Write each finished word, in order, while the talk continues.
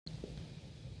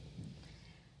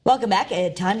Welcome back.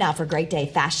 Time now for Great Day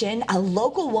Fashion. A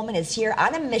local woman is here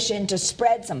on a mission to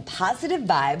spread some positive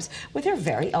vibes with her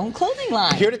very own clothing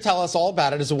line. Here to tell us all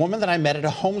about it is a woman that I met at a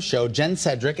home show,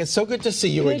 Csedrik. It's so good to see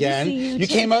you again. To see you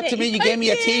came up to me, you gave me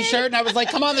a T-shirt, and I was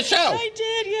like, come on the show. I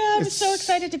did, yeah. I was so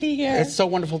excited to be here. It's so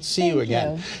wonderful to see you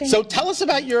again. Thank so you. tell us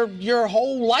about your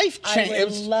whole life change. I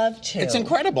would love to. It's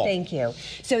incredible. Thank you.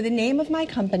 So the name of my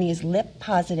company is Lip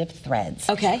Positive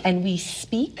Threads. Okay. And we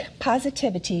speak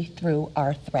positivity through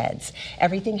our threads.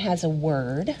 Everything has a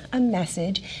word, a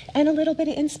message, and a little bit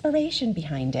of inspiration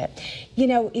behind it. You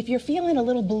know, if you're feeling a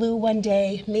little blue one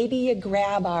day, maybe you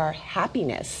grab our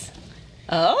happiness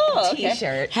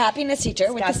T-shirt. Happiness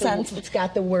T-shirt with the sun. It's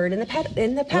got the word in the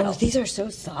petals. Oh, these are so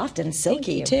soft and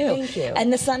silky, Thank too. you. Thank you.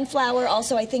 And the sunflower,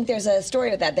 also, I think there's a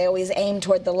story with that. They always aim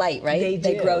toward the light, right? They do.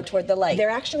 They grow toward the light. They're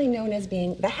actually known as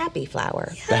being the happy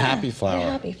flower. Yeah. The happy flower.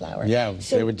 The happy flower. Yeah,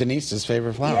 So- they were Denise's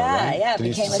favorite flower, Yeah, right? yeah, it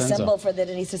Denise became a DeCenzo. symbol for the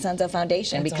Denise DeCenzo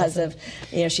Foundation That's because awesome.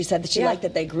 of, you know, she said that she liked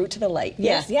that they grew to the light.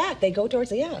 Yes, yeah, they go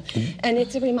towards and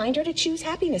it's a reminder to choose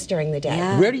happiness during the day.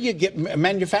 Yeah. Where do you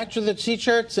manufacture the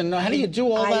T-shirts, and how do you do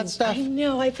all that stuff? I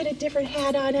know, I put a different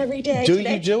hat on every day. Do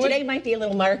today, you do it? Today might be a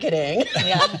little marketing.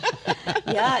 Yeah.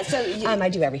 Yeah, so I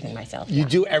do everything myself. You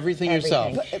do everything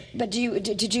yourself. But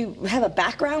did you have a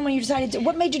background when you decided to,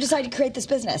 what made you decide to create this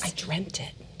business? I dreamt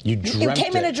it. You dreamt It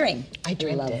came in a dream. I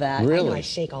dreamt love it. that. Really? I know, I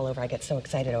shake all over. I get so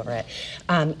excited over it.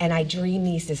 And I dream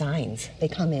these designs. They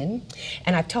come in,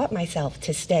 and I've taught myself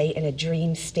to stay in a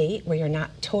dream state where you're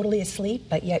not totally asleep,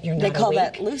 but yet you're not They call awake.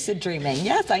 that lucid dreaming.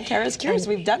 Yes, on Kara's Cures,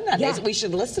 we've done that. Yeah. We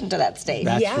should listen to that state.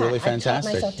 That's yeah, really I taught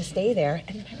fantastic. myself to stay there,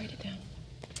 and then I write it down.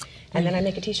 And then I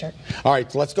make a T-shirt. All right,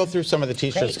 so let's go through some of the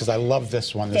T-shirts Great. because I love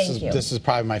this one. Thank you. This is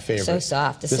probably my favorite. So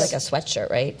soft. This is like a sweatshirt,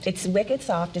 right? It's wicked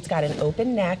soft. It's got an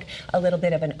open neck, a little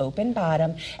bit of an open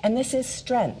bottom, and this is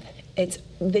strength. It's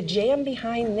the jam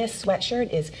behind this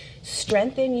sweatshirt is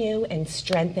strength in you and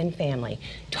strength in family.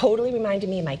 Totally reminded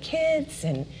me of my kids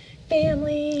and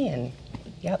family and.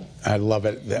 Yep. I love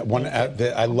it. That one,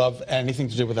 I love anything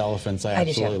to do with elephants. I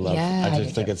do too. absolutely love. Yeah, I I just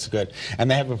do think too. it's good.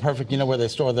 And they have a perfect, you know, where they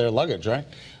store their luggage, right?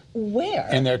 Where?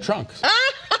 In their trunk.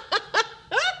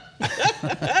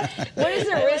 What does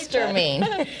a rooster mean?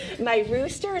 My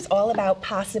rooster is all about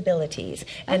possibilities,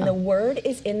 and the word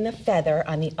is in the feather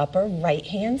on the upper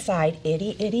right-hand side,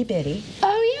 itty, itty, bitty.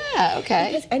 Oh, yeah,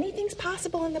 okay. Because anything's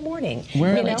possible in the morning.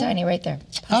 Where? Really tiny right there.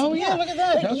 Oh, yeah, look at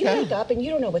that. Like you Okay. wake up and you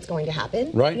don't know what's going to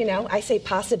happen. Right. You know, I say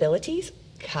possibilities,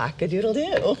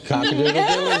 cock-a-doodle-doo. Cock-a-doodle-doo.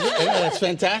 Yeah, that's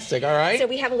fantastic. All right. So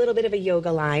we have a little bit of a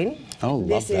yoga line. Oh,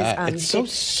 love this that. Is, It's so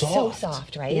So soft.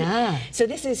 soft, right? Yeah. So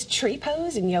this is tree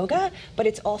pose in yoga, but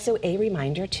it's also a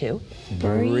reminder to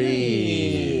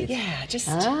Breathe. Yeah, just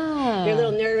you're a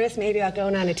little nervous maybe about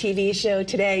going on a TV show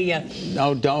today.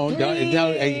 No, don't. Do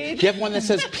you have one that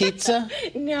says pizza?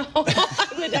 No.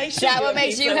 But I should That do what a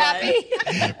makes pizza you one.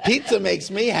 happy? Pizza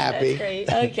makes me happy. Great.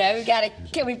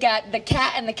 Okay, we've got the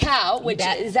cat and the cow, which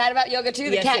is that about yoga too?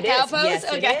 The Yes, cat it cow is. pose? Yes,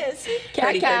 Okay. it is. Cat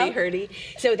Hurdy, cow. hurdy, hurdy.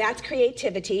 So that's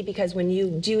creativity because when you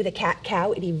do the cat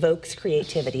cow, it evokes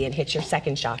creativity and hits your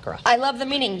second chakra. I love the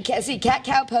meaning. See, cat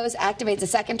cow pose activates the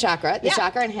second chakra. The Yeah.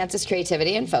 chakra enhances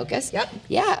creativity and focus. Yep.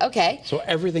 Yeah, okay. So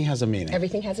everything has a meaning.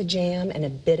 Everything has a jam and a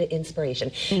bit of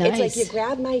inspiration. Nice. It's like you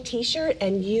grab my T-shirt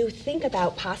and you think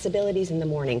about possibilities in the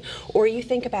morning, or you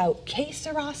think about que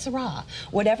sera, sera.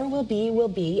 Whatever will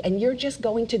be, and you're just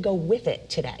going to go with it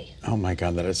today. Oh my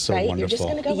God, that is so Right? wonderful. You're just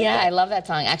going to go with Yeah, it. I love that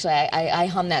song. Actually, I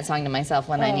hum that song to myself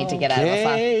when I need to get out of a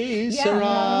funk. Que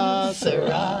sera,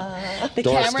 sera. The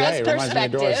Doris camera's Day. Reminds me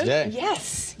of Doris perspective. Day.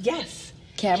 Yes, yes.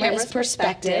 Camera's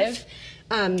perspective.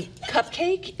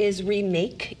 Cupcake is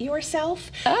remake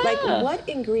yourself. Like, what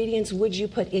ingredients would you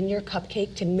put in your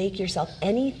cupcake to make yourself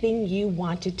anything you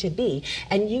want it to be?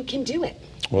 And you can do it.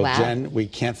 Well, Wow. Jen, we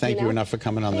can't thank you know? enough for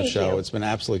coming on the Thank show. you. It's been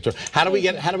absolutely terrific. How do we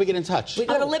get in touch? We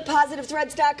go to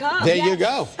lippositivethreads.com. There you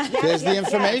go. There's the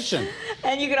information.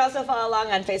 And you can also follow along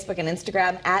on Facebook and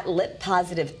Instagram at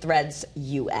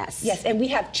lippositivethreads.us. Yes, and we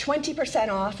have 20%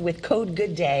 off with code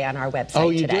Good Day on our website Oh,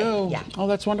 you today. do? Yeah. Oh,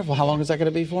 that's wonderful. How long is that going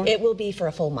to be for? It will be for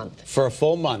a full month. For a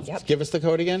full month. Yep. Give us the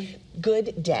code again.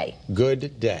 Good Day.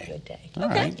 Good day. Good Day. All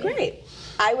Okay, right. great.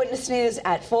 Eyewitness News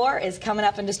at 4 is coming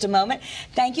up in just a moment.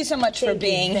 Thank you so much for Thank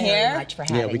being you very here. much for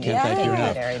having Yeah, we me. can't thank you Thank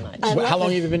enough. very much. How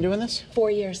long have you been doing this?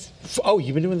 4 years. Oh,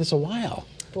 you've been doing this a while.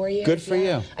 4 years. Good for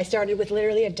yeah. you. I started with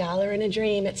literally $1 in a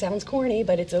dream. It sounds corny,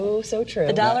 but it's oh so true.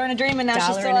 $1 and a dream, and now she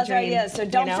Dollar still and a has her dream, ideas. So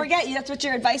don't you know? forget, that's what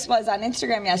your advice was on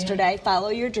Instagram yesterday. Follow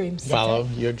your dreams. Follow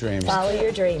your dreams. Follow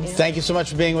your dreams. Thank you so much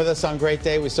for being with us on Great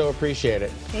Day. We so appreciate it.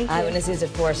 Thank you. Eyewitness News at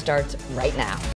 4 starts right now.